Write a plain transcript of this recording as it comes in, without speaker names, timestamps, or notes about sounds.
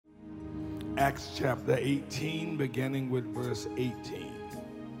Acts chapter 18, beginning with verse 18.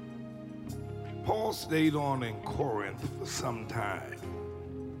 Paul stayed on in Corinth for some time.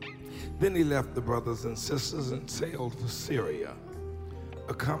 Then he left the brothers and sisters and sailed for Syria,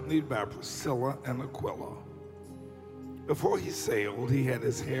 accompanied by Priscilla and Aquila. Before he sailed, he had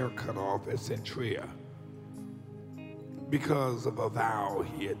his hair cut off at Cenchrea because of a vow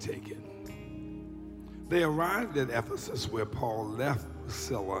he had taken. They arrived at Ephesus, where Paul left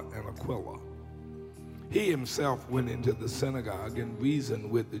Priscilla and Aquila. He himself went into the synagogue and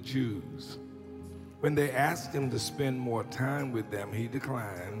reasoned with the Jews. When they asked him to spend more time with them, he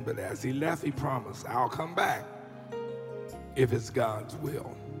declined, but as he left, he promised, "I'll come back if it's God's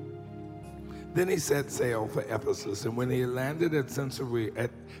will." Then he set sail for Ephesus, and when he landed at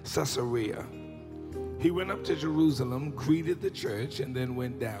Caesarea, he went up to Jerusalem, greeted the church, and then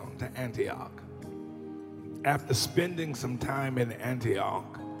went down to Antioch. After spending some time in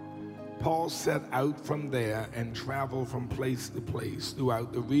Antioch, Paul set out from there and traveled from place to place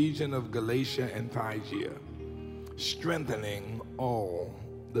throughout the region of Galatia and Phrygia, strengthening all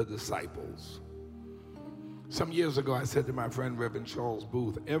the disciples. Some years ago, I said to my friend Reverend Charles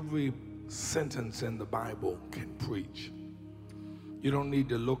Booth, every sentence in the Bible can preach. You don't need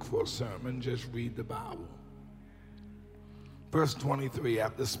to look for a sermon, just read the Bible. Verse 23,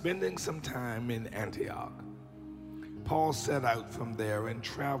 after spending some time in Antioch, Paul set out from there and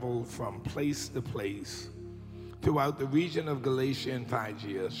traveled from place to place throughout the region of Galatia and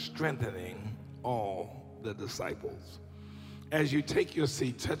Phrygia, strengthening all the disciples. As you take your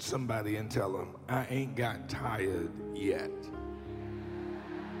seat, touch somebody and tell them, I ain't got tired yet.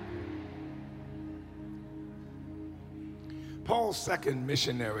 Paul's second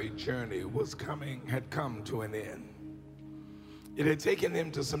missionary journey had come to an end. It had taken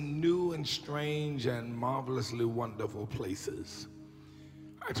him to some new and strange and marvelously wonderful places.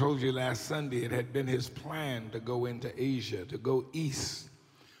 I told you last Sunday it had been his plan to go into Asia, to go east,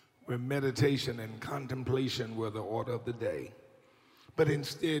 where meditation and contemplation were the order of the day. But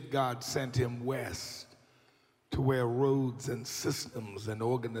instead, God sent him west to where roads and systems and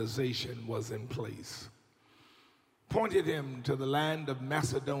organization was in place. Pointed him to the land of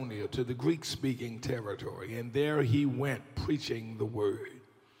Macedonia, to the Greek-speaking territory, and there he went preaching the word.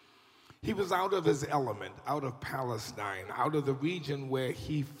 He was out of his element, out of Palestine, out of the region where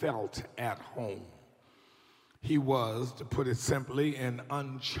he felt at home. He was, to put it simply, in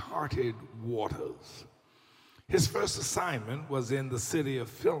uncharted waters. His first assignment was in the city of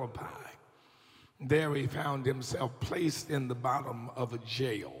Philippi. There he found himself placed in the bottom of a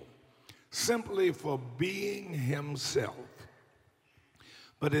jail, simply for being himself.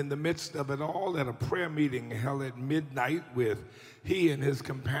 But in the midst of it all, at a prayer meeting held at midnight with he and his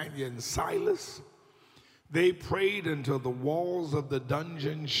companion Silas, they prayed until the walls of the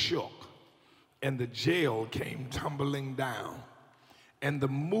dungeon shook and the jail came tumbling down, and the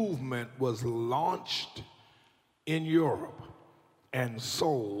movement was launched in Europe, and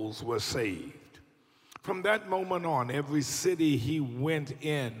souls were saved. From that moment on, every city he went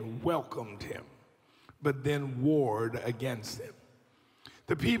in welcomed him, but then warred against him.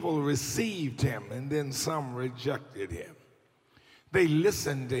 The people received him, and then some rejected him. They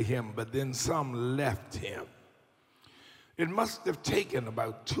listened to him, but then some left him. It must have taken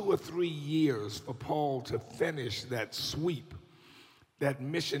about 2 or 3 years for Paul to finish that sweep, that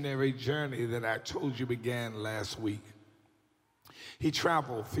missionary journey that I told you began last week. He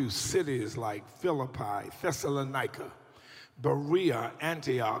traveled through cities like Philippi, Thessalonica, Berea,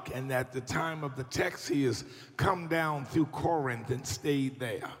 Antioch, and at the time of the text, he has come down through Corinth and stayed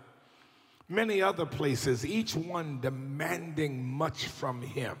there. Many other places, each one demanding much from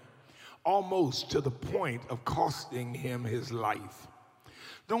him, almost to the point of costing him his life.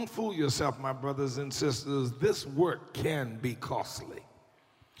 Don't fool yourself, my brothers and sisters. This work can be costly.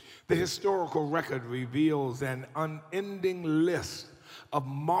 The historical record reveals an unending list of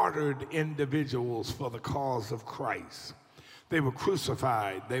martyred individuals for the cause of Christ. They were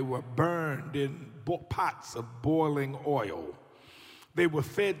crucified. They were burned in pots of boiling oil. They were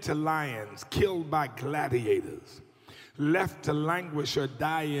fed to lions, killed by gladiators, left to languish or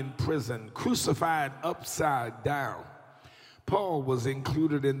die in prison, crucified upside down. Paul was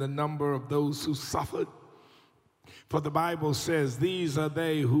included in the number of those who suffered. For the Bible says, these are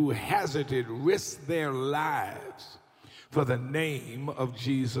they who hazarded, risked their lives for the name of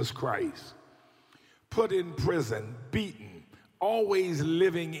Jesus Christ. Put in prison, beaten, always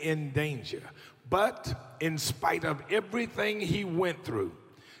living in danger. But in spite of everything he went through,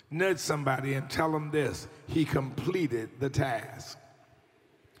 nudge somebody and tell them this: he completed the task.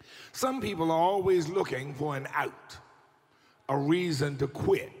 Some people are always looking for an out, a reason to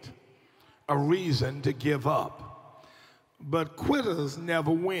quit, a reason to give up. But quitters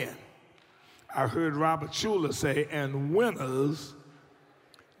never win. I heard Robert Schuller say, and winners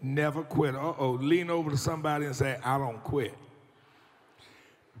never quit. Lean over to somebody and say, I don't quit.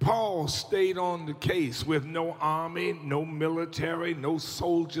 Paul stayed on the case with no army, no military, no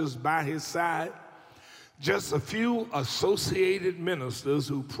soldiers by his side, just a few associated ministers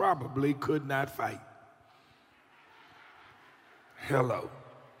who probably could not fight. Hello.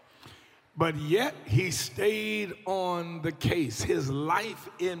 But yet he stayed on the case, his life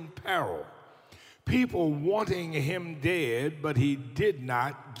in peril. People wanting him dead, but he did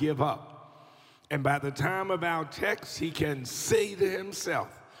not give up. And by the time of our text, he can say to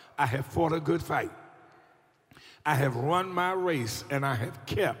himself, I have fought a good fight. I have run my race, and I have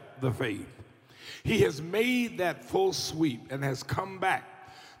kept the faith. He has made that full sweep and has come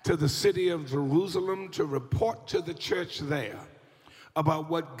back to the city of Jerusalem to report to the church there about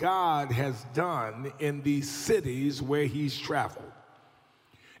what God has done in these cities where he's traveled.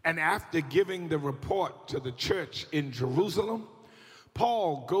 And after giving the report to the church in Jerusalem,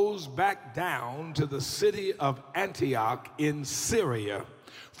 Paul goes back down to the city of Antioch in Syria,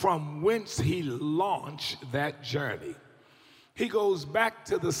 from whence he launched that journey. He goes back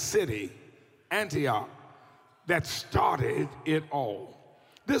to the city, Antioch, that started it all.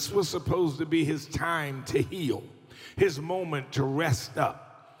 This was supposed to be his time to heal, his moment to rest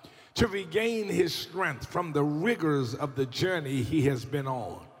up, to regain his strength from the rigors of the journey he has been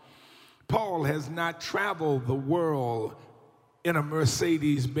on. Paul has not traveled the world in a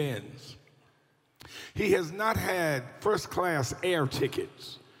Mercedes-Benz. He has not had first-class air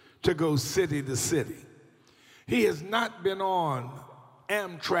tickets to go city to city. He has not been on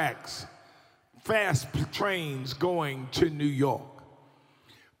Amtrak's fast trains going to New York.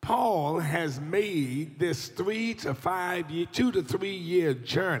 Paul has made this 2 to 3 year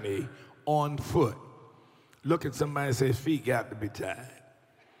journey on foot. Look at somebody and say, his feet got to be tied.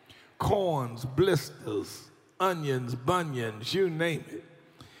 Corns, blisters, onions, bunions, you name it.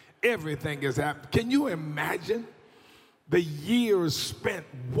 Everything is happening. Can you imagine the years spent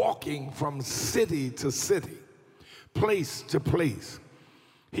walking from city to city, place to place?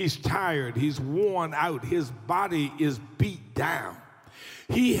 He's tired, he's worn out, his body is beat down.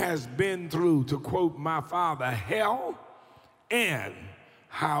 He has been through, to quote my father, hell and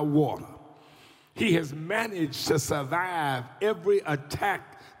high water. He has managed to survive every attack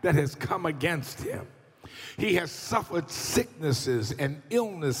that has come against him. He has suffered sicknesses and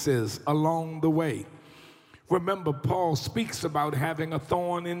illnesses along the way. Remember, Paul speaks about having a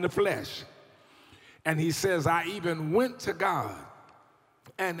thorn in the flesh. And he says, I even went to God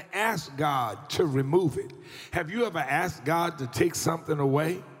and asked God to remove it. Have you ever asked God to take something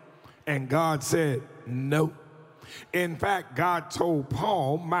away? And God said, no. In fact, God told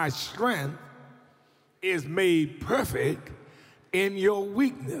Paul, my strength is made perfect in your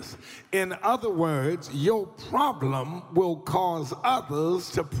weakness. In other words, your problem will cause others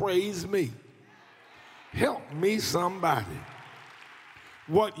to praise me. Help me, somebody.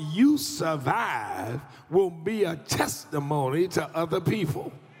 What you survive will be a testimony to other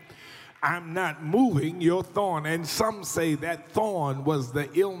people. I'm not moving your thorn. And some say that thorn was the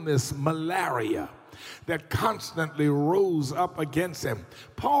illness malaria that constantly rose up against him.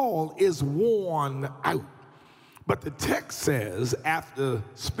 Paul is worn out. But the text says, after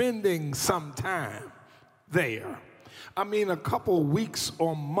spending some time there, a couple weeks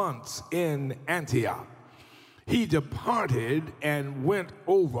or months in Antioch, he departed and went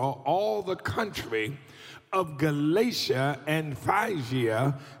over all the country of Galatia and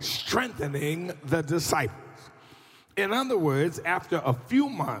Phrygia, strengthening the disciples. In other words, after a few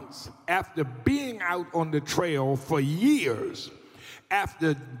months, after being out on the trail for years,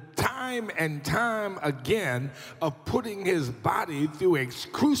 after time and time again of putting his body through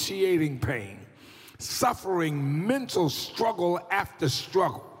excruciating pain, suffering mental struggle after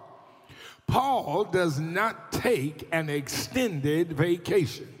struggle, Paul does not take an extended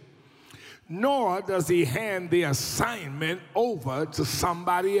vacation, nor does he hand the assignment over to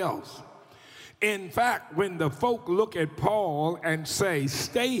somebody else. In fact, when the folk look at Paul and say,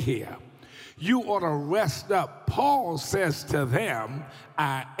 stay here, you ought to rest up, Paul says to them,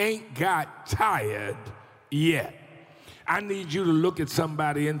 I ain't got tired yet. I need you to look at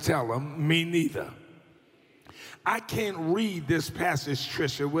somebody and tell them, me neither. I can't read this passage,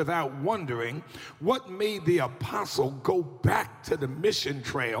 Tricia, without wondering what made the apostle go back to the mission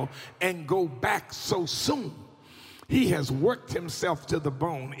trail and go back so soon. He has worked himself to the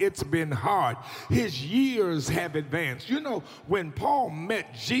bone. It's been hard. His years have advanced. You know, when Paul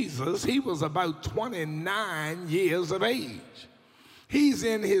met Jesus, he was about 29 years of age. He's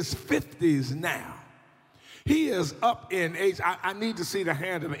in his 50s now. He is up in age. I need to see the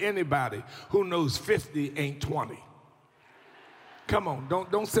hand of anybody who knows 50 ain't 20. Come on,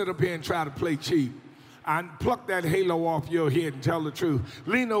 don't sit up here and try to play cheap. Pluck that halo off your head and tell the truth.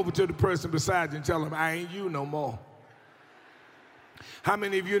 Lean over to the person beside you and tell them, I ain't you no more. How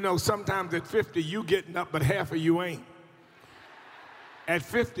many of you know sometimes at 50 you getting up, but half of you ain't? At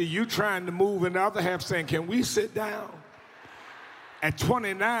 50 you trying to move and the other half saying, can we sit down? At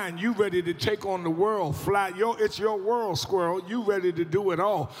 29, you ready to take on the world, fly. It's your world, squirrel. You ready to do it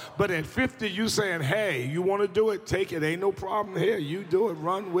all. But at 50, you saying, hey, you want to do it? Take it. Ain't no problem here. You do it.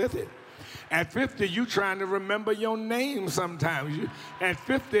 Run with it. At 50, you trying to remember your name sometimes. At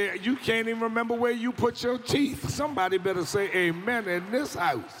 50, you can't even remember where you put your teeth. Somebody better say amen in this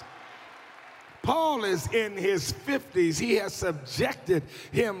house. Paul is in his 50s. He has subjected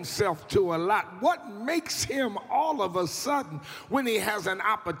himself to a lot. What makes him all of a sudden, when he has an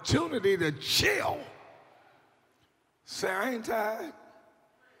opportunity to chill, say, I ain't tired.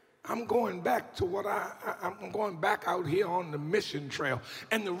 I'm going back to what I'm going back out here on the mission trail.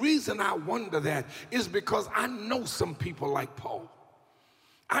 And the reason I wonder that is because I know some people like Paul.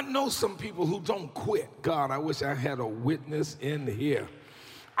 I know some people who don't quit. God, I wish I had a witness in here.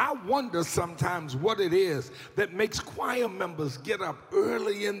 I wonder sometimes what it is that makes choir members get up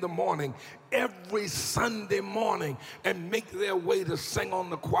early in the morning every Sunday morning and make their way to sing on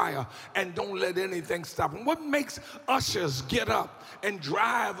the choir and don't let anything stop them. What makes ushers get up and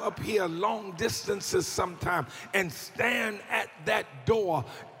drive up here long distances sometime and stand at that door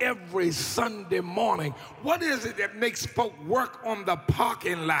every Sunday morning? What is it that makes folk work on the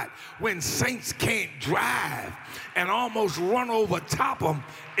parking lot when saints can't drive and almost run over top them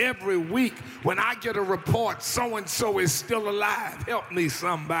every week when I get a report so-and-so is still alive? Help me,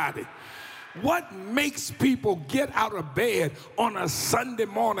 somebody. What makes people get out of bed on a Sunday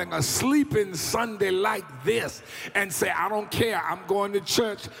morning, a sleeping Sunday like this, and say, I don't care, I'm going to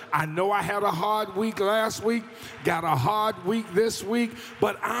church. I know I had a hard week last week, got a hard week this week,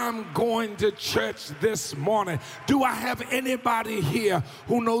 but I'm going to church this morning. Do I have anybody here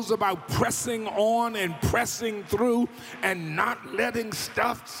who knows about pressing on and pressing through and not letting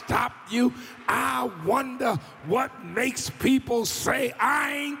stuff stop you? I wonder what makes people say,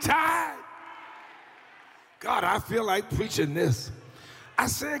 I ain't tired. God, I feel like preaching this. I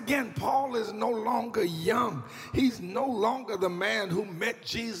say again, Paul is no longer young. He's no longer the man who met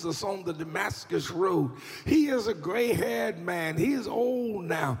Jesus on the Damascus road. He is a gray-haired man. He's old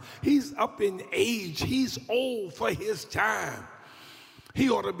now. He's up in age. He's old for his time. He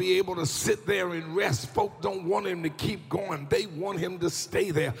ought to be able to sit there and rest. Folk don't want him to keep going. They want him to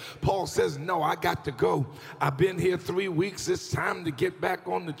stay there. Paul says, no, I got to go. I've been here 3 weeks. It's time to get back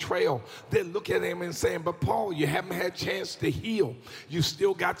on the trail. They look at him and saying, but Paul, you haven't had a chance to heal. You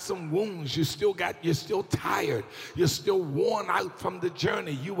still got some wounds. You're still tired. You're still worn out from the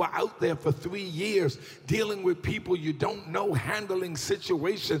journey. You were out there for 3 years dealing with people you don't know, handling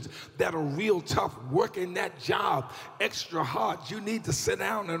situations that are real tough, working that job extra hard. You need to sit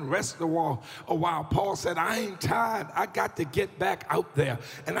down and rest a while. Paul said, I ain't tired. I got to get back out there.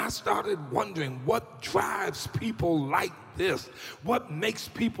 And I started wondering what drives people like this. What makes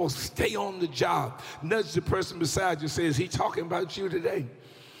people stay on the job? Nudge the person beside you, say, is he talking about you today?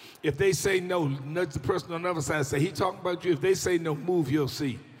 If they say no, nudge the person on the other side, say, he talking about you? If they say no, move your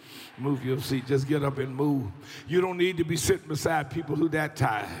seat. Move your seat. Just get up and move. You don't need to be sitting beside people who that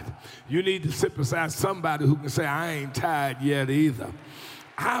tired. You need to sit beside somebody who can say, I ain't tired yet either.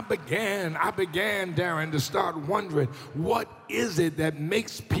 I began, Darren, to start wondering, what is it that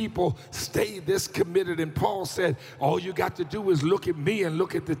makes people stay this committed? And Paul said, all you got to do is look at me and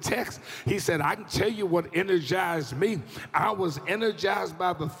look at the text. He said, I can tell you what energized me. I was energized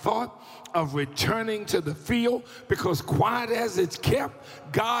by the thought of returning to the field, because quiet as it's kept,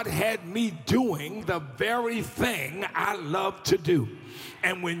 God had me doing the very thing I love to do.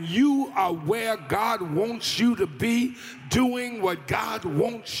 And when you are where God wants you to be, doing what God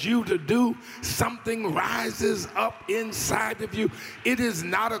wants you to do, something rises up inside of you. It is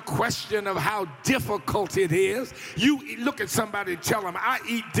not a question of how difficult it is. You look at somebody and tell them, I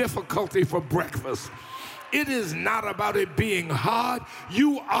eat difficulty for breakfast. It is not about it being hard.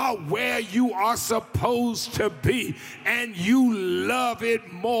 You are where you are supposed to be, and you love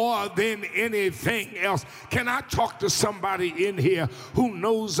it more than anything else. Can I talk to somebody in here who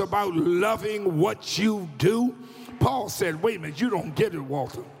knows about loving what you do? Paul said, wait a minute, you don't get it,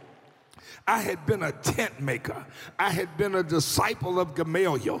 Walter. I had been a tent maker. I had been a disciple of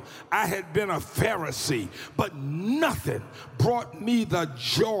Gamaliel. I had been a Pharisee, but nothing brought me the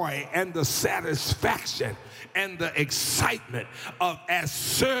joy and the satisfaction and the excitement of as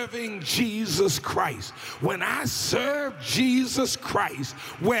serving Jesus Christ. When I serve Jesus Christ,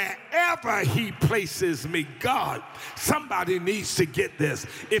 wherever he places me, God, somebody needs to get this.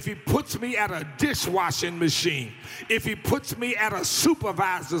 If he puts me at a dishwashing machine, if he puts me at a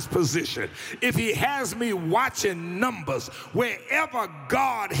supervisor's position, if he has me watching numbers, wherever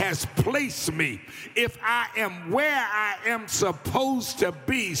God has placed me, if I am where I am supposed to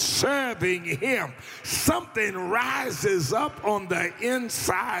be serving him, something rises up on the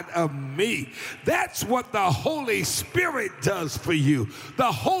inside of me. That's what the Holy Spirit does for you.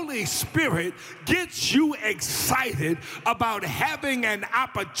 The Holy Spirit gets you excited about having an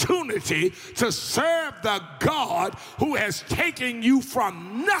opportunity to serve the God who has taken you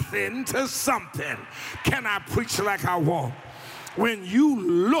from nothing to something. Can I preach like I want? When you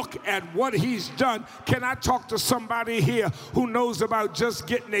look at what he's done, can I talk to somebody here who knows about just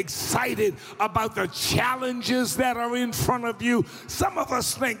getting excited about the challenges that are in front of you? Some of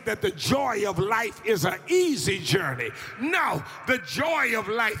us think that the joy of life is an easy journey. No, the joy of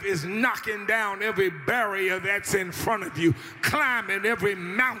life is knocking down every barrier that's in front of you, climbing every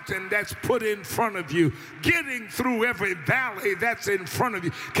mountain that's put in front of you, getting through every valley that's in front of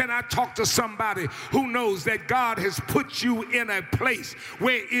you. Can I talk to somebody who knows that God has put you in a place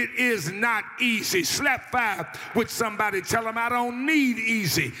where it is not easy? Slap five with somebody. Tell them, I don't need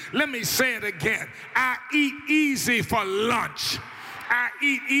easy. Let me say it again. I eat easy for lunch. I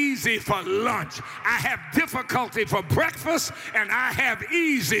eat easy for lunch. I have difficulty for breakfast, and I have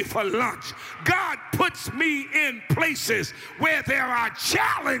easy for lunch. God puts me in places where there are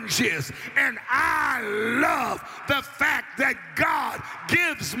challenges, and I love the fact that God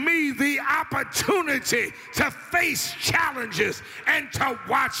gives me the opportunity to face challenges and to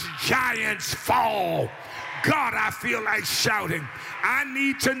watch giants fall. God, I feel like shouting. I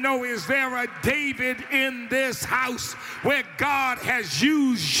need to know, is there a David in this house where God has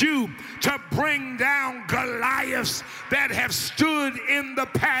used you to bring down Goliaths that have stood in the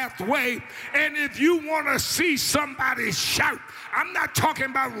pathway? And if you want to see somebody shout, I'm not talking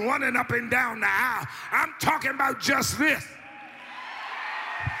about running up and down the aisle. I'm talking about just this.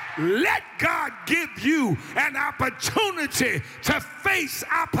 Let God give you an opportunity to face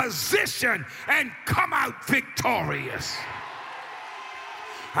opposition and come out victorious.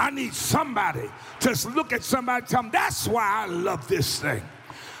 I need somebody to look at somebody and tell them, that's why I love this thing.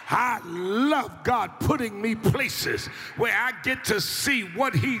 I love God putting me places where I get to see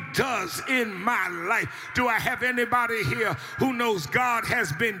what he does in my life. Do I have anybody here who knows God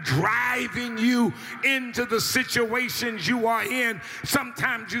has been driving you into the situations you are in?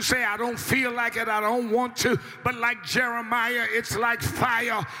 Sometimes you say, I don't feel like it, I don't want to. But like Jeremiah, it's like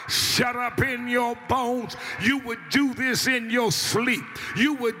fire shut up in your bones. You would do this in your sleep.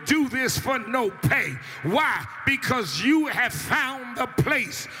 You would do this for no pay. Why? Because you have found the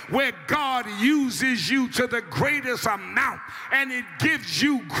place where God uses you to the greatest amount, and it gives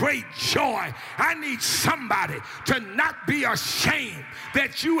you great joy. I need somebody to not be ashamed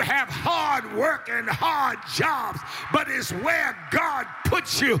that you have hard work and hard jobs, but it's where God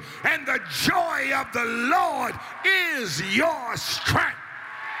puts you, and the joy of the Lord is your strength.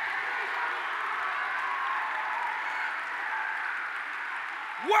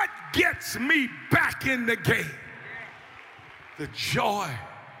 What gets me back in the game? The joy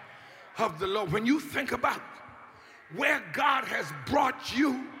of the Lord. When you think about where God has brought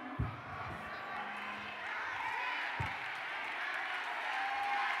you,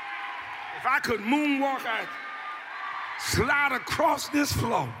 if I could moonwalk, I'd slide across this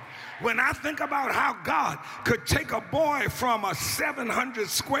floor. When I think about how God could take a boy from a 700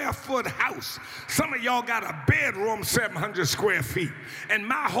 square foot house, some of y'all got a bedroom 700 square feet, and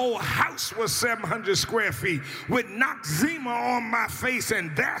my whole house was 700 square feet, with Noxzema on my face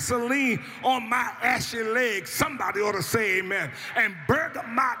and Vaseline on my ashy legs. Somebody ought to say amen. And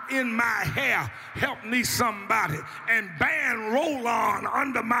bergamot in my hair. Help me somebody. And band roll-on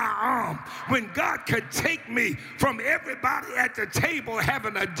under my arm. When God could take me from everybody at the table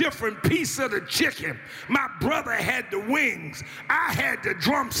having a different piece of the chicken. My brother had the wings. I had the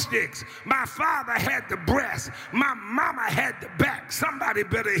drumsticks. My father had the breast. My mama had the back. Somebody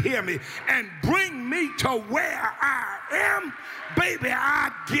better hear me. And bring me to where I am. Baby,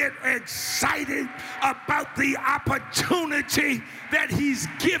 I get excited about the opportunity that he's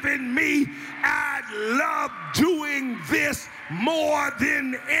given me. I love doing this more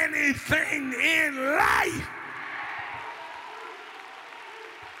than anything in life.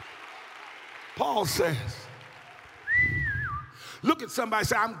 Paul says, look at somebody and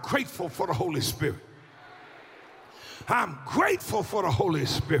say, I'm grateful for the Holy Spirit. I'm grateful for the Holy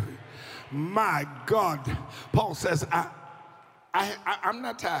Spirit. My God. Paul says, I'm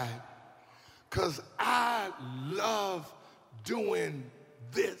not tired because I love doing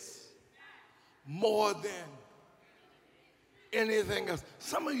this more than anything else.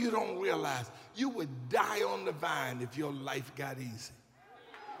 Some of you don't realize you would die on the vine if your life got easy.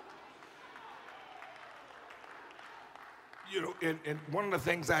 You know, and one of the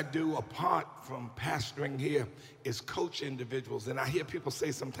things I do apart from pastoring here is coach individuals. And I hear people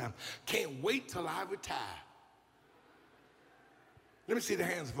say sometimes, can't wait till I retire. Let me see the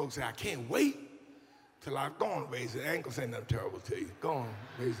hands of folks say, I can't wait till I've gone raise it. I ain't gonna say nothing terrible to you. Go on,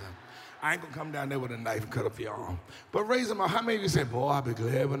 raise them. I ain't gonna come down there with a knife and cut up your arm. But raise them up. How many of you say, boy, I'll be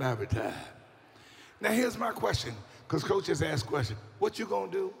glad when I retire? Now here's my question, because coaches ask questions. What you gonna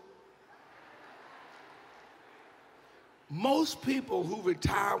do? Most people who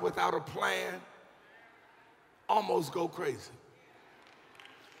retire without a plan almost go crazy.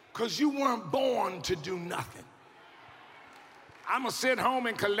 Because you weren't born to do nothing. I'm gonna sit home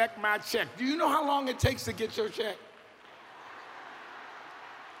and collect my check. Do you know how long it takes to get your check?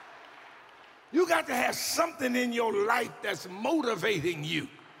 You got to have something in your life that's motivating you.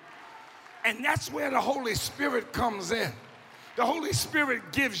 And that's where the Holy Spirit comes in. The Holy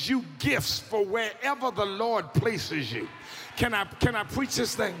Spirit gives you gifts for wherever the Lord places you. Can I preach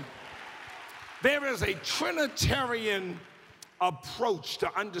this thing? There is a Trinitarian approach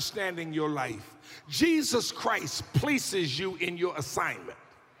to understanding your life. Jesus Christ places you in your assignment.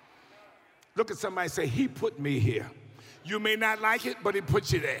 Look at somebody and say, he put me here. You may not like it, but he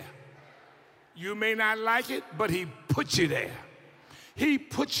put you there. You may not like it, but he put you there. He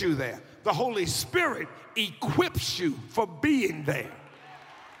put you there. The Holy Spirit equips you for being there.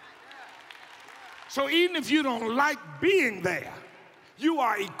 So even if you don't like being there, you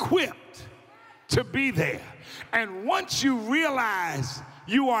are equipped to be there. And once you realize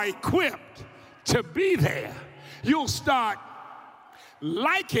you are equipped to be there, you'll start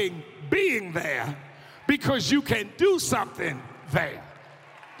liking being there because you can do something there.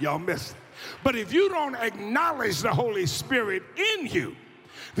 Y'all missed it. But if you don't acknowledge the Holy Spirit in you,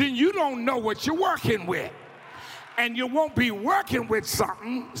 then you don't know what you're working with. And you won't be working with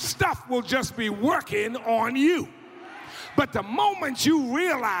something, stuff will just be working on you. But the moment you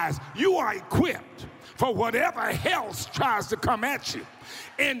realize you are equipped for whatever else tries to come at you,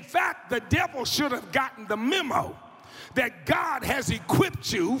 in fact, the devil should have gotten the memo that God has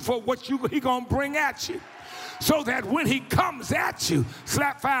equipped you for what he gonna bring at you. So that when he comes at you,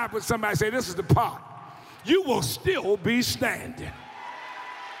 slap five with somebody, say, this is the part, you will still be standing.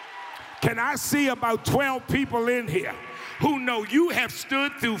 Can I see about 12 people in here who know you have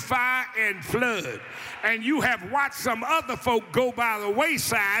stood through fire and flood, and you have watched some other folk go by the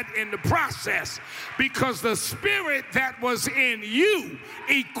wayside in the process because the spirit that was in you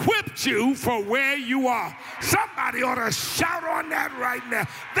equipped you for where you are? Somebody ought to shout on that right now.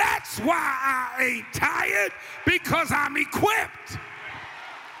 That's why I ain't tired, because I'm equipped.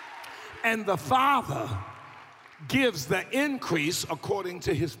 And the Father gives the increase according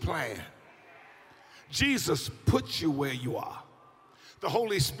to his plan. Jesus puts you where you are. The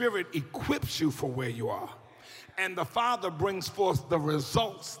Holy Spirit equips you for where you are. And the Father brings forth the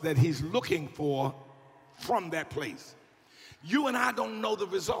results that he's looking for from that place. You and I don't know the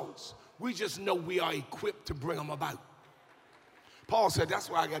results. We just know we are equipped to bring them about. Paul said, that's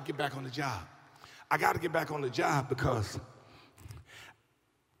why I got to get back on the job. I got to get back on the job because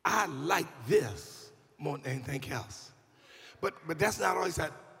I like this more than anything else. But that's not all he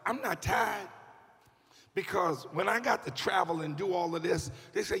said. I'm not tired. Because when I got to travel and do all of this,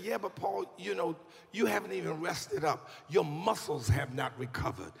 they say, yeah, but Paul, you know, you haven't even rested up. Your muscles have not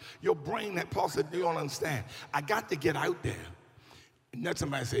recovered. Your brain, that Paul said, you don't understand. I got to get out there. And then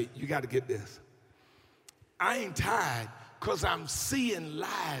somebody say, you got to get this. I ain't tired because I'm seeing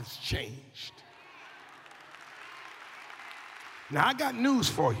lives changed. Now, I got news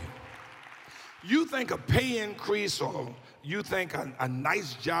for you. You think a pay increase or you think a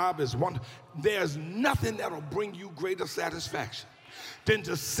nice job is one, there's nothing that'll bring you greater satisfaction than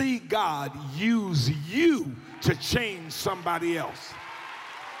to see God use you to change somebody else.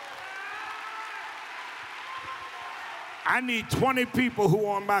 I need 20 people who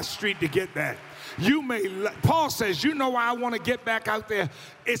are on my street to get that. Paul says, you know why I want to get back out there?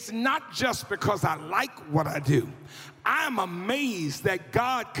 It's not just because I like what I do. I'm amazed that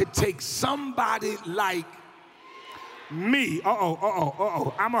God could take somebody like me, I'm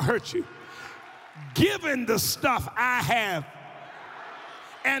gonna hurt you. Given the stuff I have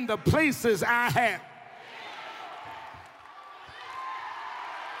and the places I have,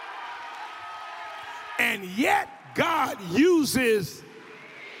 and yet God uses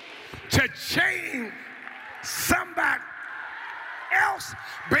to change somebody else,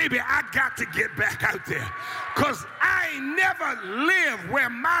 baby, I got to get back out there, because I ain't never lived where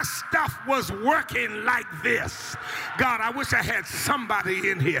my stuff was working like this. God, I wish I had somebody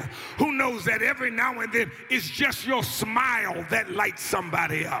in here who knows that every now and then it's just your smile that lights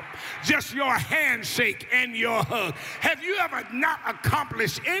somebody up, just your handshake and your hug. Have you ever not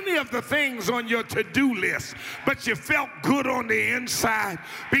accomplished any of the things on your to-do list, but you felt good on the inside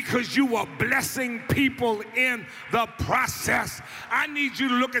because you were blessing people in the process? I need you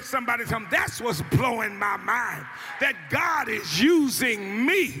to look at somebody and tell them, that's what's blowing my mind, that God is using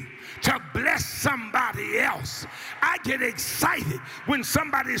me to bless somebody else. I get excited when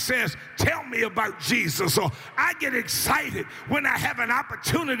somebody says, tell me about Jesus. Or I get excited when I have an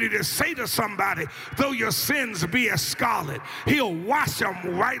opportunity to say to somebody, though your sins be as scarlet, he'll wash them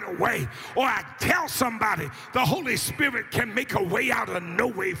right away. Or I tell somebody, the Holy Spirit can make a way out of no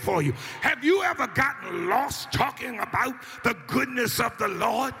way for you. Have you ever gotten lost talking about the goodness of the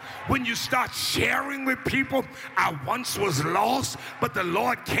Lord? When you start sharing with people, I once was lost, but the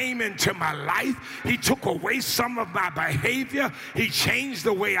Lord came into my life. He took away some of my behavior. He changed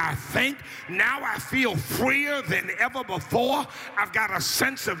the way I think. Now I feel freer than ever before. I've got a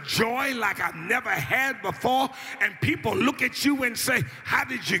sense of joy like I've never had before. And people look at you and say, how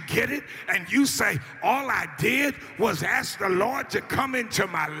did you get it? And you say, all I did was ask the Lord to come into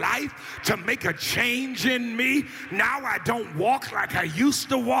my life, to make a change in me. Now I don't walk like I used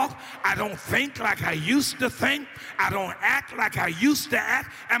to walk. I don't think like I used to think. I don't act like I used to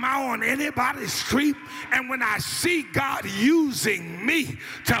act. Am I on anybody's street? And when I see God using me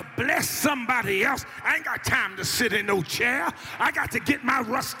to bless somebody else, I ain't got time to sit in no chair. I got to get my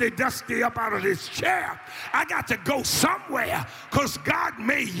rusty dusty up out of this chair. I got to go somewhere, because God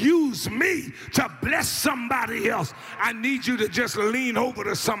may use me to bless somebody else. I need you to just lean over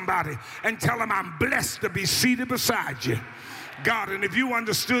to somebody and tell them, I'm blessed to be seated beside you. God, and if you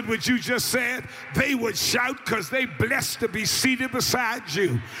understood what you just said, they would shout, because they blessed to be seated beside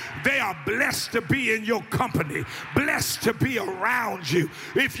you. They are blessed to be in your company, blessed to be around you.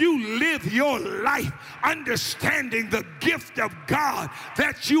 If you live your life understanding the gift of God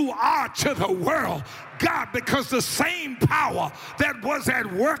that you are to the world, God, because the same power that was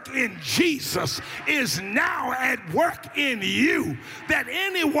at work in Jesus is now at work in you, that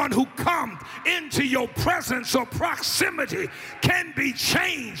anyone who comes into your presence or proximity can be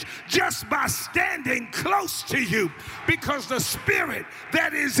changed just by standing close to you, because the Spirit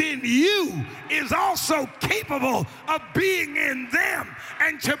that is in you is also capable of being in them,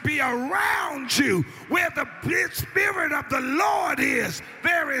 and to be around you. Where the Spirit of the Lord is,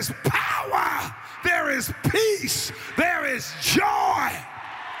 there is power. There is peace. There is joy.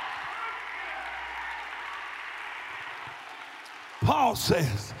 Paul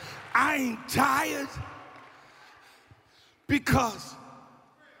says, I ain't tired, because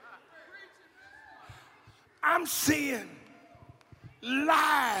I'm seeing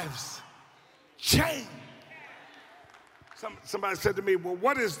lives change. Somebody said to me, well,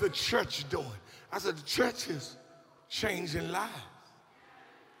 what is the church doing? I said, the church is changing lives.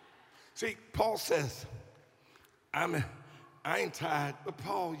 See, Paul says, I ain't tired, but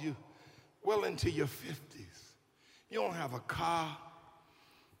Paul, you well into your 50s. You don't have a car.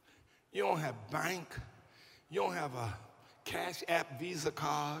 You don't have bank. You don't have a Cash App Visa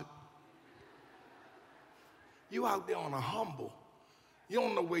card. You out there on a humble. You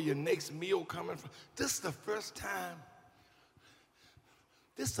don't know where your next meal coming from. This is the first time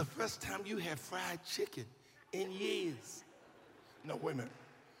you had fried chicken in years. No, wait a minute.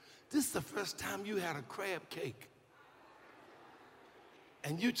 This is the first time you had a crab cake.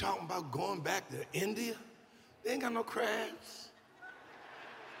 And you talking about going back to India? They ain't got no crabs.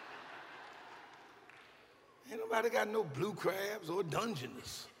 Ain't nobody got no blue crabs or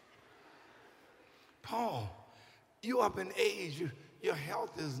Dungeness. Paul, you up in age, your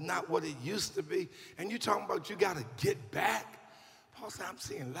health is not what it used to be, and you talking about you got to get back. Paul said, I'm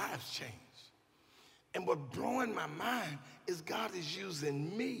seeing lives change. And what's blowing my mind is God is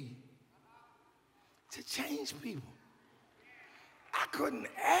using me to change people. I couldn't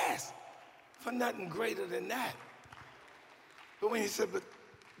ask for nothing greater than that. But when he said, but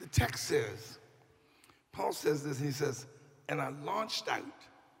the text says, Paul says this, he says, and I launched out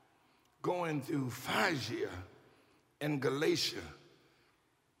going through Phrygia and Galatia.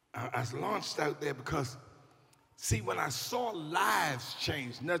 I launched out there because, see, when I saw lives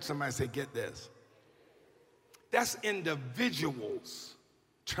change, nudge somebody say, get this. That's individuals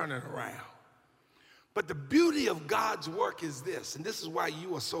turning around. But the beauty of God's work is this, and this is why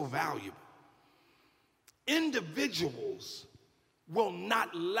you are so valuable. Individuals will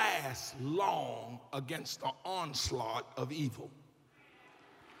not last long against the onslaught of evil.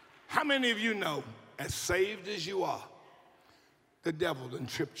 How many of you know, as saved as you are, the devil done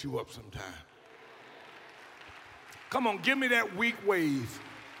tripped you up sometime? Come on, give me that weak wave.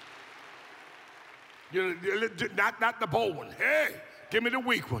 Not the bold one. Hey, give me the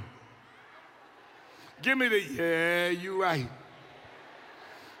weak one. Give me the, yeah, you right.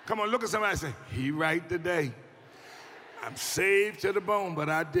 Come on, look at somebody and say, he right today. I'm saved to the bone, but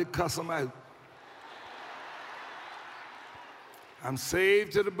I did cuss him out. I'm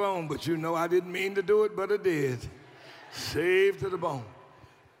saved to the bone, but you know I didn't mean to do it, but I did. Saved to the bone.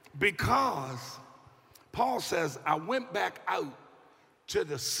 Because Paul says, I went back out to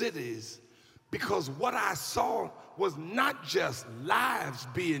the cities because what I saw was not just lives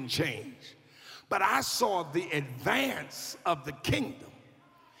being changed, but I saw the advance of the kingdom.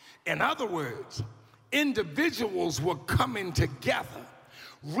 In other words, individuals were coming together,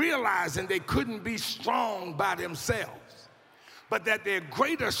 realizing they couldn't be strong by themselves, but that their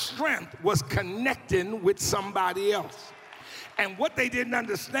greater strength was connecting with somebody else. And what they didn't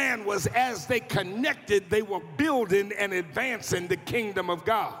understand was as they connected, they were building and advancing the kingdom of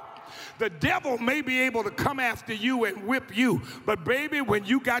God. The devil may be able to come after you and whip you, but baby, when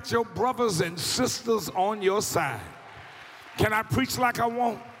you got your brothers and sisters on your side, can I preach like I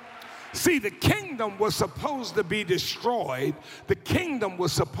want? See, the kingdom was supposed to be destroyed. The kingdom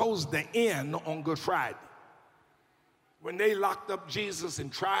was supposed to end on Good Friday. When they locked up Jesus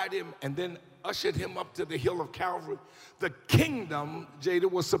and tried him and then ushered him up to the hill of Calvary, the kingdom, Jada,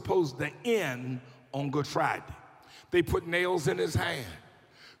 was supposed to end on Good Friday. They put nails in his hand,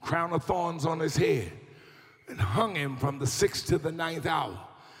 crown of thorns on his head, and hung him from the 6th to the 9th hour.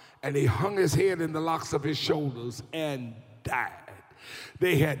 And he hung his head in the locks of his shoulders and died.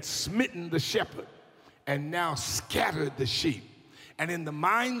 They had smitten the shepherd and now scattered the sheep. And in the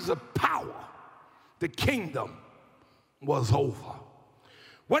minds of power, the kingdom was over.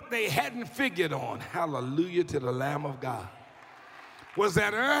 What they hadn't figured on, hallelujah to the Lamb of God, was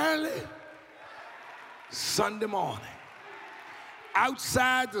that early Sunday morning,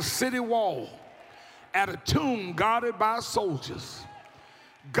 outside the city wall, at a tomb guarded by soldiers,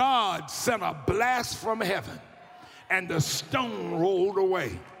 God sent a blast from heaven, and the stone rolled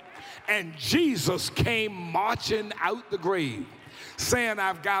away. And Jesus came marching out the grave, saying,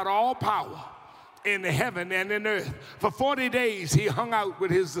 I've got all power in heaven and in earth. For 40 days he hung out with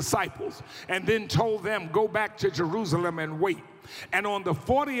his disciples and then told them, go back to Jerusalem and wait. And on the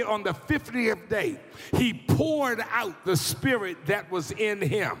 50th day, he poured out the Spirit that was in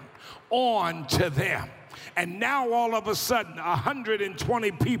him on to them. And now all of a sudden,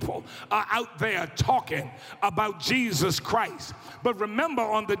 120 people are out there talking about Jesus Christ. But remember,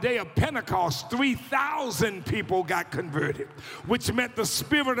 on the day of Pentecost, 3,000 people got converted, which meant the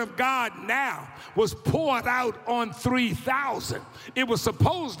Spirit of God now was poured out on 3,000. It was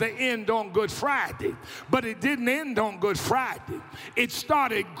supposed to end on Good Friday, but it didn't end on Good Friday. It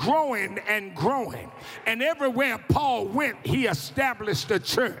started growing and growing. And everywhere Paul went, he established a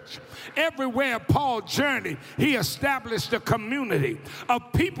church. Everywhere Paul journeyed, he established a community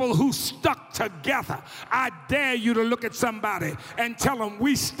of people who stuck together. I dare you to look at somebody and tell them,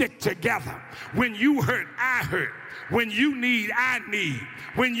 we stick together. When you hurt, I hurt. When you need, I need.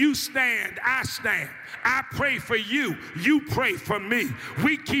 When you stand, I stand. I pray for you, you pray for me.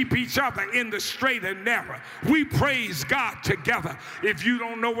 We keep each other in the straight and narrow. We praise God together. If you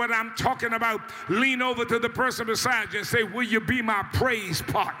don't know what I'm talking about, lean over to the person beside you and say, will you be my praise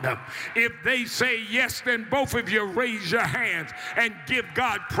partner? If they say yes, then both of you raise your hands and give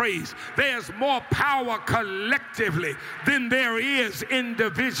God praise. There's more power collectively than there is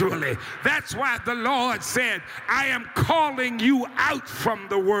individually. That's why the Lord said, I am calling you out from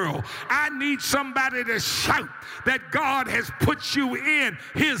the world. I need somebody to shout that God has put you in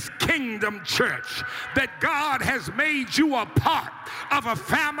his kingdom church, that God has made you a part of a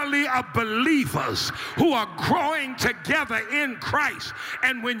family of believers who are growing together in Christ.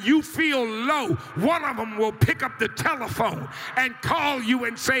 And when you feel low, one of them will pick up the telephone and call you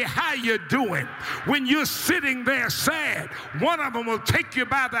and say, how you doing? When you're sitting there sad, one of them will take you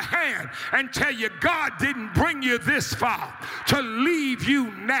by the hand and tell you, God didn't bring you this far to leave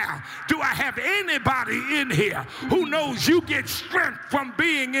you now. Do I have anybody in here who knows you get strength from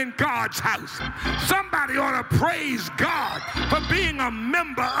being in God's house? Somebody ought to praise God for being a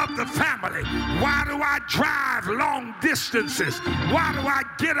member of the family. Why do I drive long distances? Why do I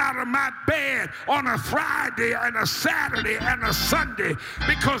get out of my bed on a a Friday and a Saturday and a Sunday,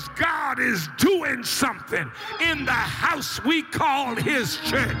 because God is doing something in the house we call his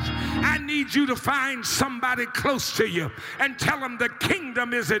church. I need you to find somebody close to you and tell them the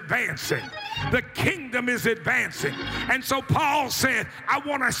kingdom is advancing. The kingdom is advancing. And so Paul said, I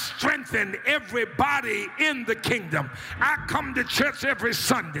want to strengthen everybody in the kingdom. I come to church every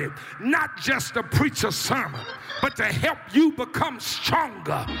Sunday, not just to preach a sermon, but to help you become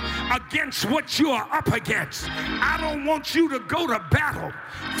stronger against what you are up against. I don't want you to go to battle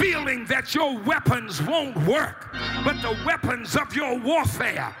feeling that your weapons won't work, but the weapons of your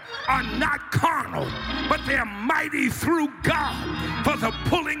warfare are not carnal, but they're mighty through God for the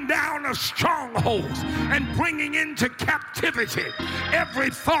pulling down of strongholds and bringing into captivity every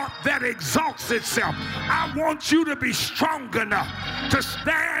thought that exalts itself. I want you to be strong enough to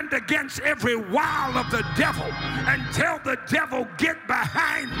stand against every wile of the devil and tell the devil, get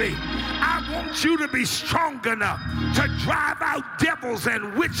behind me. I want you to be strong enough to drive out devils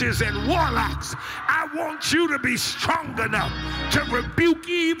and witches and warlocks. I want you to be strong enough to rebuke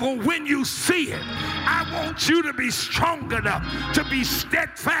evil when you see it. I want you to be strong enough to be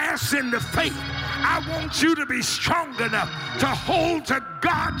steadfast in the faith. I want you to be strong enough to hold to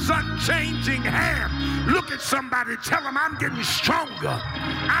God's unchanging hand. Look at somebody, tell them, I'm getting stronger.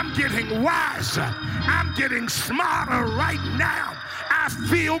 I'm getting wiser. I'm getting smarter right now. I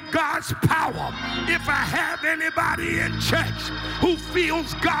feel God's power. If I have anybody in church who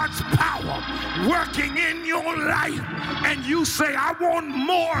feels God's power working in your life and you say, I want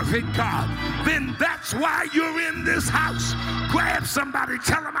more of it, God, then that's why you're in this house. Grab somebody,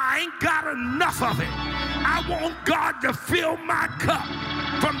 tell them I ain't got enough of it. I want God to fill my cup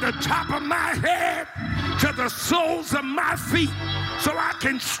from the top of my head to the soles of my feet so I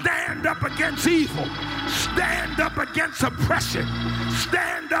can stand up against evil, stand up against oppression,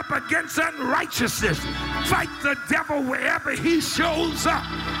 stand up against unrighteousness, fight the devil wherever he shows up,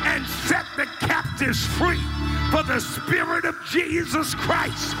 and set the captives free. For the Spirit of Jesus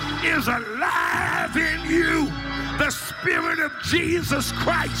Christ is alive in you. The Spirit of Jesus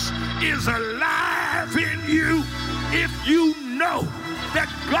Christ is alive in you. If you know that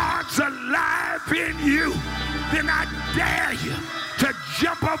God's alive in you, then I dare you to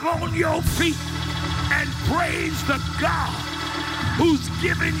jump up on your feet and praise the God who's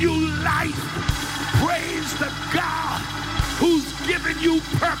given you life. Praise the God who's given you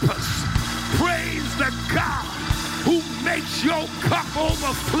purpose. Praise the God who makes your cup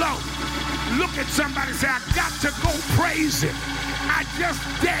overflow. Look at somebody and say, I got to go praise him. I just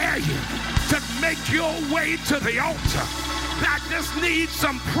dare you to make your way to the altar. I just need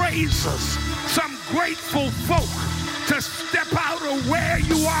some praisers, some grateful folk to step out of where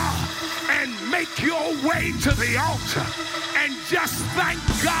you are and make your way to the altar and just thank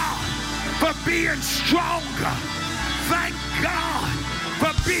God for being stronger. Thank God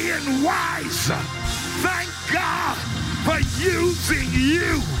for being wiser. Thank God for using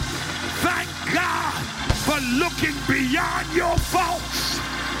you. Thank God for looking beyond your faults.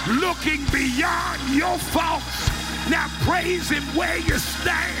 Looking beyond your faults. Now praise him where you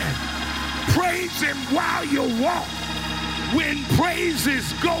stand. Praise him while you walk. When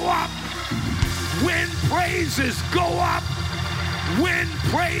praises go up, when praises go up, when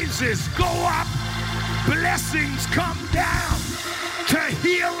praises go up, blessings come down to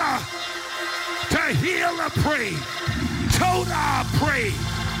heal a praise, toda praise,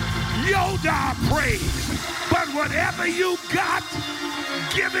 yoda praise. But whatever you got,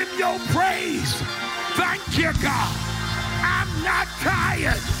 give him your praise. Thank you, God. I'm not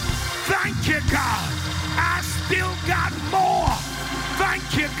tired. Thank you, God. I still got more. Thank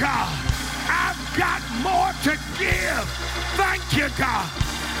you, God. I've got more to give. Thank you, God.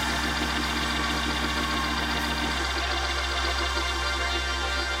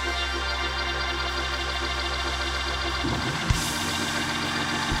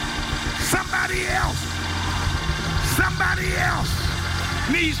 Somebody else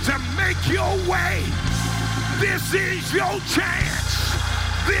needs to make your way. This is your chance.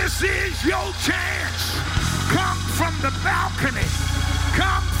 This is your chance. Come from the balcony.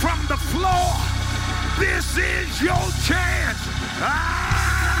 Come from the floor. This is your chance. I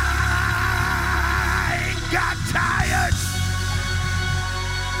ain't got tired.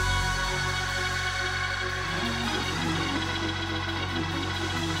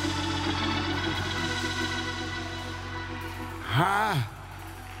 I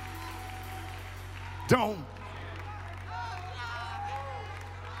don't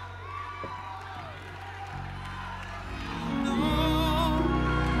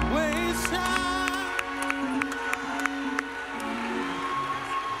waste time.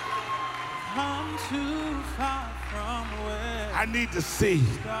 Come I need to see.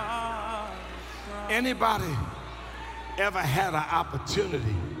 Anybody ever had an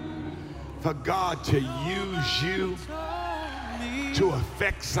opportunity for God to use you to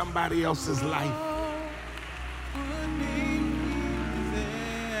affect somebody else's life?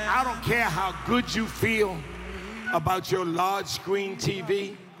 I don't care how good you feel about your large screen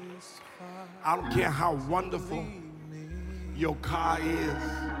TV. I don't care how wonderful your car is.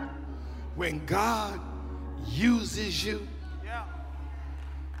 When God uses you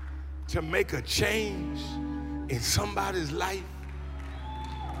to make a change in somebody's life,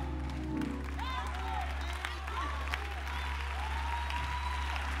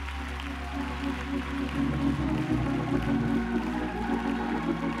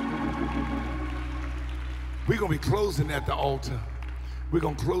 we're going to be closing at the altar. We're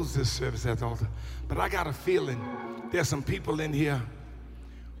going to close this service at the altar. But I got a feeling there's some people in here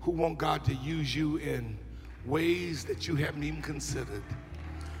who want God to use you in ways that you haven't even considered.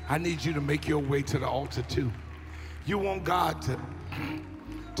 I need you to make your way to the altar too. You want God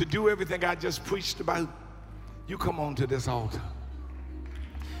to do everything I just preached about? You come on to this altar.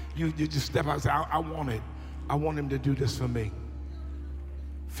 You just step out and say, I want it. I want him to do this for me.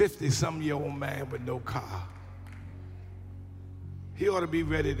 50-some-year-old man with no car. He ought to be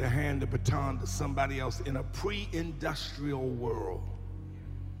ready to hand the baton to somebody else in a pre-industrial world.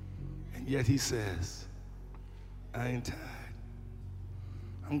 And yet he says, I ain't tired.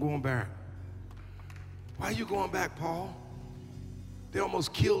 I'm going back. Why are you going back, Paul? They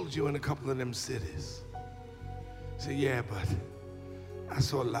almost killed you in a couple of them cities. Say, yeah, but I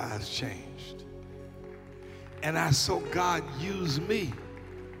saw lives changed. And I saw God use me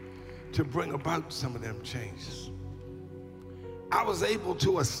to bring about some of them changes. I was able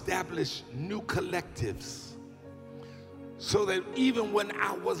to establish new collectives so that even when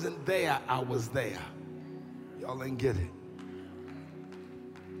I wasn't there, I was there. Y'all ain't get it.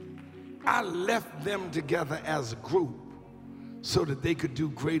 I left them together as a group so that they could do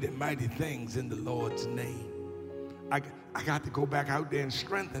great and mighty things in the Lord's name. I got to go back out there and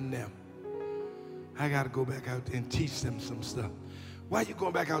strengthen them. I got to go back out there and teach them some stuff. Why are you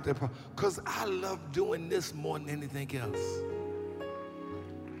going back out there, Paul? Because I love doing this more than anything else.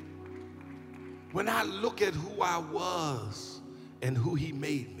 When I look at who I was and who he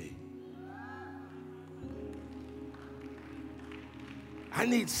made me, I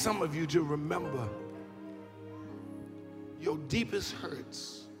need some of you to remember your deepest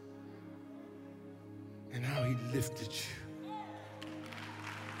hurts and how he lifted you.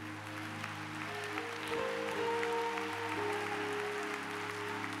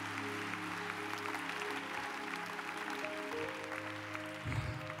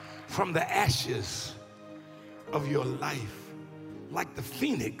 From the ashes of your life, like the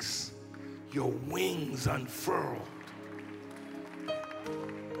phoenix, your wings unfurled.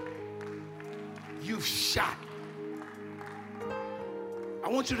 You've shot. I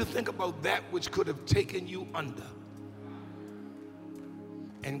want you to think about that which could have taken you under.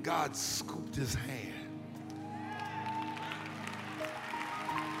 And God scooped his hand.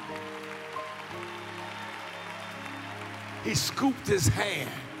 He scooped his hand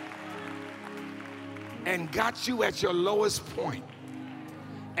and got you at your lowest point,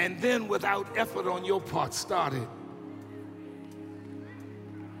 and then without effort on your part started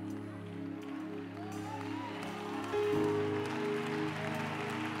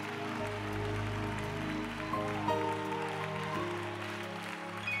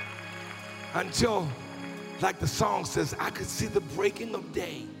until, like the song says, I could see the breaking of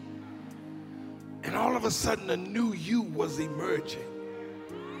day, and all of a sudden a new you was emerging.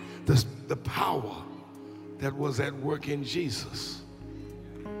 The power that was at work in Jesus.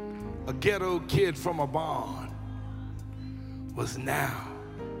 A ghetto kid from a barn is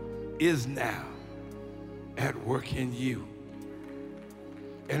now at work in you.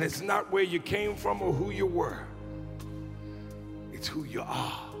 And it's not where you came from or who you were. It's who you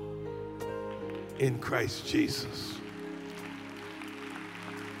are in Christ Jesus.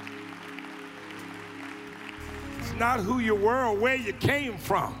 It's not who you were or where you came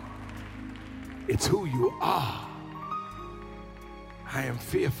from. It's who you are. I am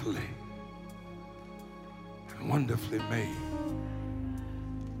fearfully and wonderfully made.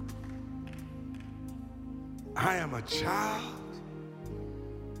 I am a child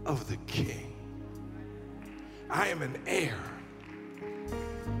of the King. I am an heir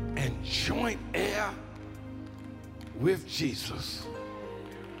and joint heir with Jesus.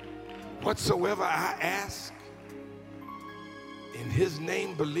 Whatsoever I ask in his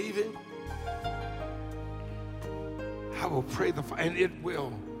name, believing, I will pray and it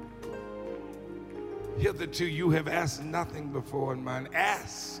will Hitherto you have asked nothing before in mine.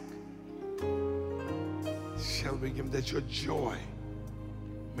 Ask, shall be given, that your joy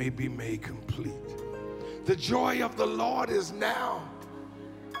may be made complete. The joy of the Lord is now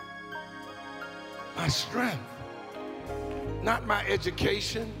my strength. Not my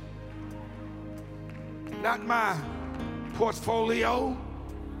education, not my portfolio,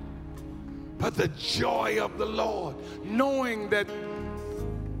 but the joy of the Lord, knowing that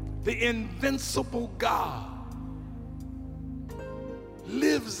the invincible God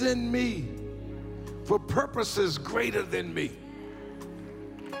lives in me for purposes greater than me.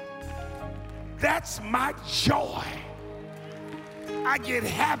 That's my joy. I get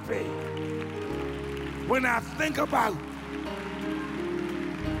happy when I think about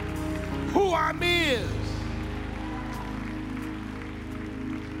who I'm is,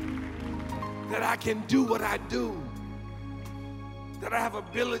 that I can do what I do, that I have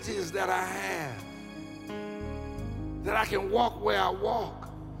abilities that I have, that I can walk where I walk,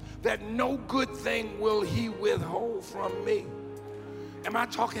 that no good thing will he withhold from me. Am I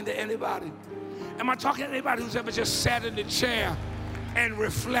talking to anybody? Am I talking to anybody who's ever just sat in the chair and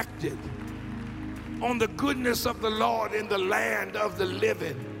reflected on the goodness of the Lord in the land of the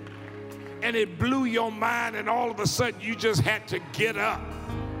living? And it blew your mind, and all of a sudden you just had to get up.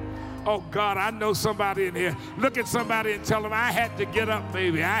 Oh God, I know somebody in here. Look at somebody and tell them, I had to get up,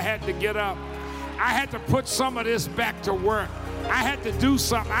 baby. I had to get up. I had to put some of this back to work. I had to do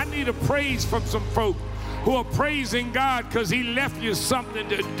something. I need a praise from some folk who are praising God because he left you something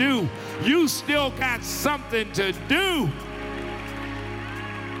to do. You still got something to do.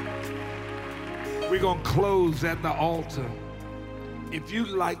 We're going to close at the altar. If you'd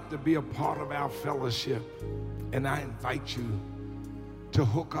like to be a part of our fellowship, and I invite you to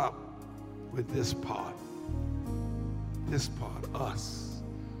hook up with this part, us.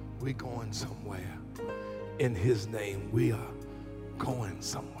 We're going somewhere. In his name, we are going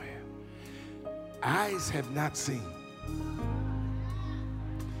somewhere. Eyes have not seen,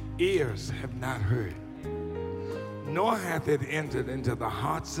 ears have not heard, nor hath it entered into the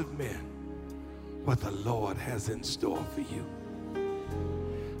hearts of men what the Lord has in store for you.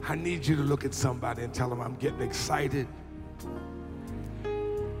 I need you to look at somebody and tell them, I'm getting excited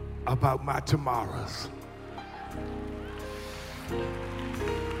about my tomorrows.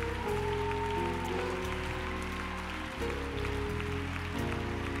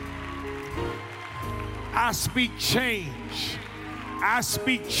 I speak change. I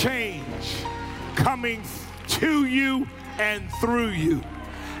speak change coming to you and through you.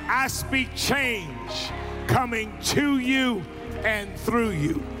 I speak change coming to you and through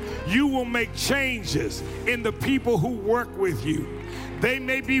you. You will make changes in the people who work with you. They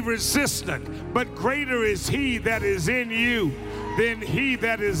may be resistant, but greater is he that is in you than he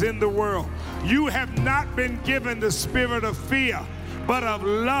that is in the world. You have not been given the spirit of fear, but of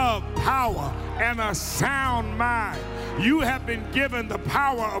love, power, and a sound mind. You have been given the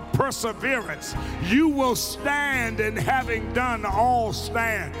power of perseverance. You will stand, and having done all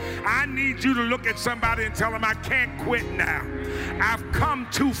stand. I need you to look at somebody and tell them, I can't quit now. I've come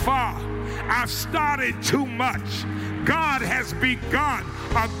too far. I've started too much. God has begun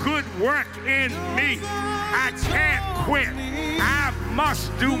a good work in me. I can't quit. I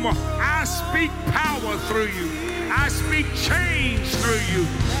must do more. I speak power through you. I speak change through you.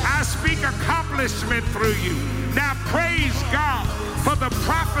 I speak accomplishment through you. Now praise God for the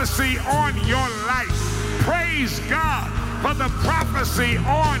prophecy on your life. Praise God for the prophecy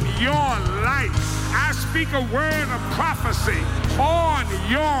on your life. I speak a word of prophecy on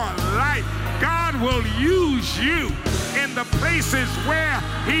your life. God will use you in the places where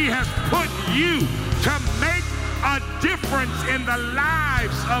he has put you to make a difference in the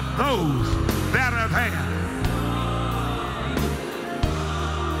lives of those that are there.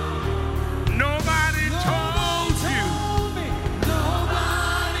 Nobody told you.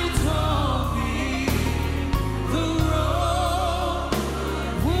 Nobody told me the road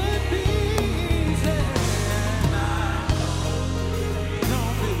would be easy. I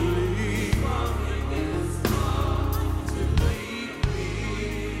don't believe it's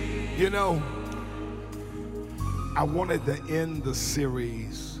You know, I wanted to end the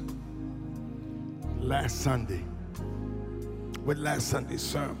series last Sunday with last Sunday's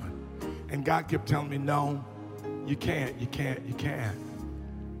sermon. And God kept telling me, no, you can't.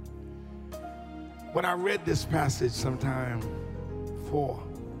 When I read this passage sometime before,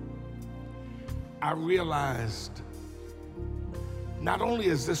 I realized not only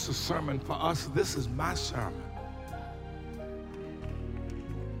is this a sermon for us, this is my sermon.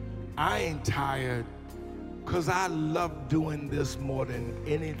 I ain't tired because I love doing this more than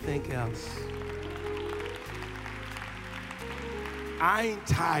anything else. I ain't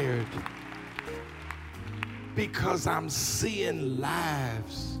tired because I'm seeing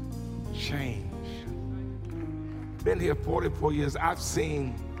lives change. Been here 44 years. I've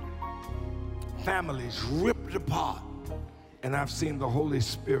seen families ripped apart, and I've seen the Holy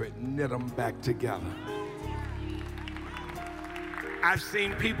Spirit knit them back together. I've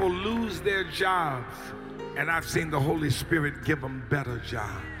seen people lose their jobs, and I've seen the Holy Spirit give them better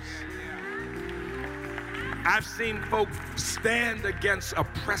jobs. I've seen folks stand against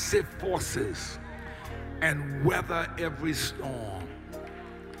oppressive forces and weather every storm.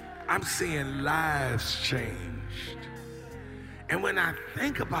 I'm seeing lives changed. And when I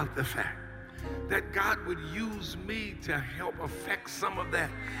think about the fact that God would use me to help affect some of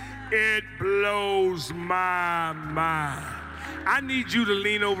that, it blows my mind. I need you to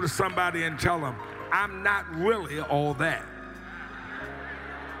lean over to somebody and tell them, I'm not really all that.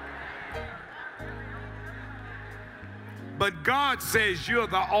 But God says you're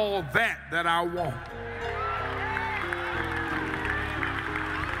the all that I want.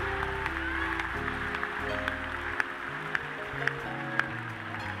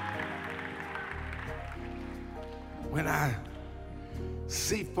 When I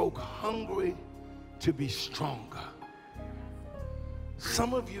see folk hungry to be stronger,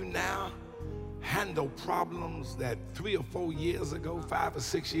 some of you now handle problems that 3 or 4 years ago, 5 or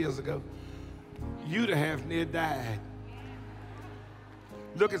 6 years ago, you'd have near died.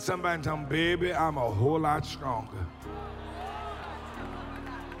 Look at somebody and tell them, baby, I'm a whole lot stronger.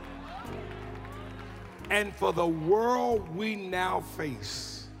 And for the world we now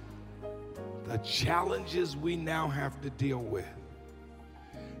face, the challenges we now have to deal with,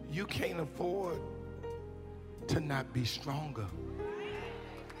 you can't afford to not be stronger.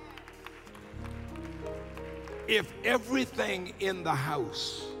 If everything in the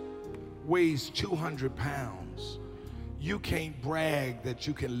house weighs 200 pounds, you can't brag that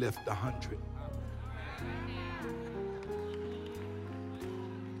you can lift 100.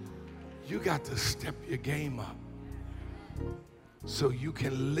 You got to step your game up so you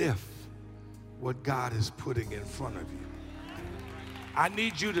can lift what God is putting in front of you. I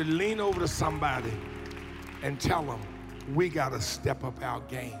need you to lean over to somebody and tell them, we got to step up our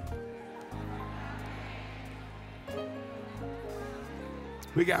game.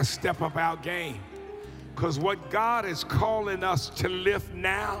 We got to step up our game. Because what God is calling us to lift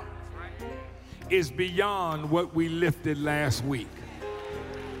now is beyond what we lifted last week.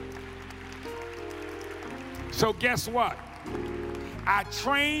 So guess what? I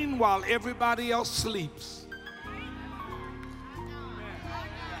train while everybody else sleeps.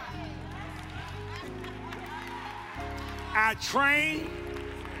 I train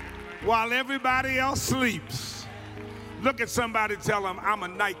while everybody else sleeps. Look at somebody, tell them, I'm a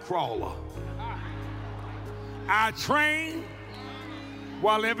night crawler. I train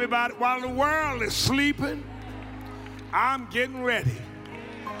while the world is sleeping, I'm getting ready.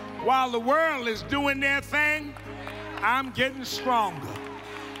 While the world is doing their thing, I'm getting stronger.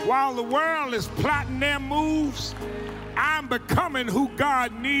 While the world is plotting their moves, I'm becoming who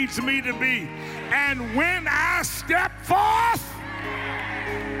God needs me to be. And when I step forth,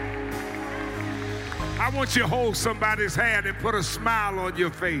 I want you to hold somebody's hand and put a smile on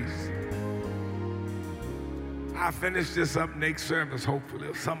your face. I'll finish this up next service, hopefully,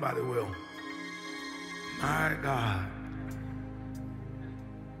 if somebody will. My God.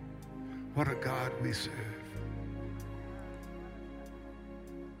 What a God we serve.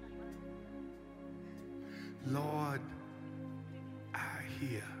 Lord, I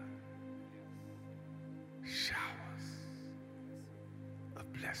hear showers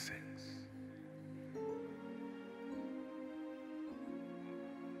of blessings.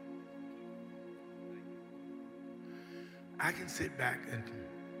 I can sit back and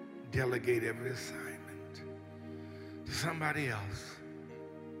delegate every assignment to somebody else,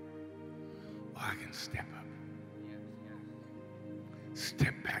 or I can step up,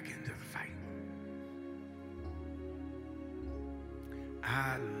 step back into the fight.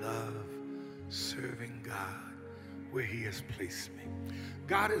 I love serving God where He has placed me.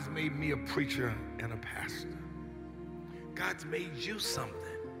 God has made me a preacher and a pastor. God's made you something.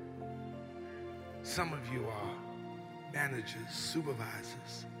 Some of you are managers,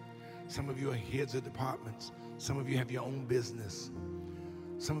 supervisors. Some of you are heads of departments. Some of you have your own business.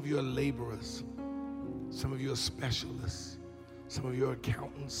 Some of you are laborers. Some of you are specialists. Some of you are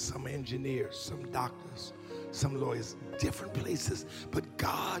accountants, some engineers, some doctors, some lawyers, different places. But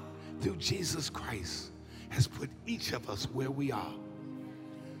God, through Jesus Christ, has put each of us where we are.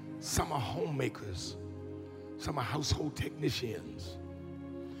 Some are homemakers. Some are household technicians.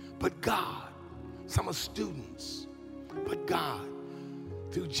 But God, some are students. But God,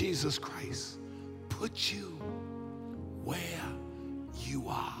 through Jesus Christ, put you where you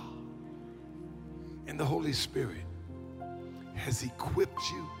are. And the Holy Spirit has equipped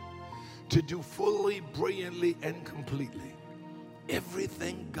you to do fully, brilliantly, and completely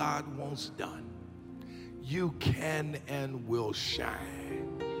everything God wants done. You can and will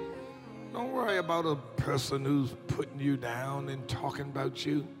shine. Don't worry about a person who's putting you down and talking about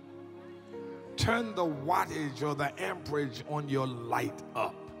you. Turn the wattage or the amperage on your light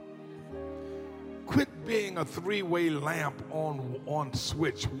up. Quit being a three-way lamp on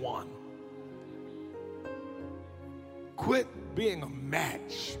switch one. Quit being a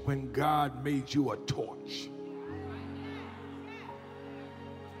match when God made you a torch.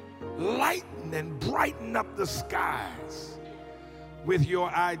 Lighten and brighten up the skies with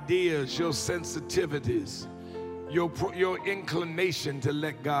your ideas, your sensitivities, your inclination to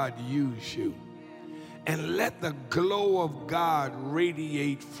let God use you. And let the glow of God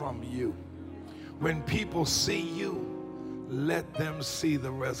radiate from you. When people see you, let them see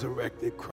the resurrected Christ.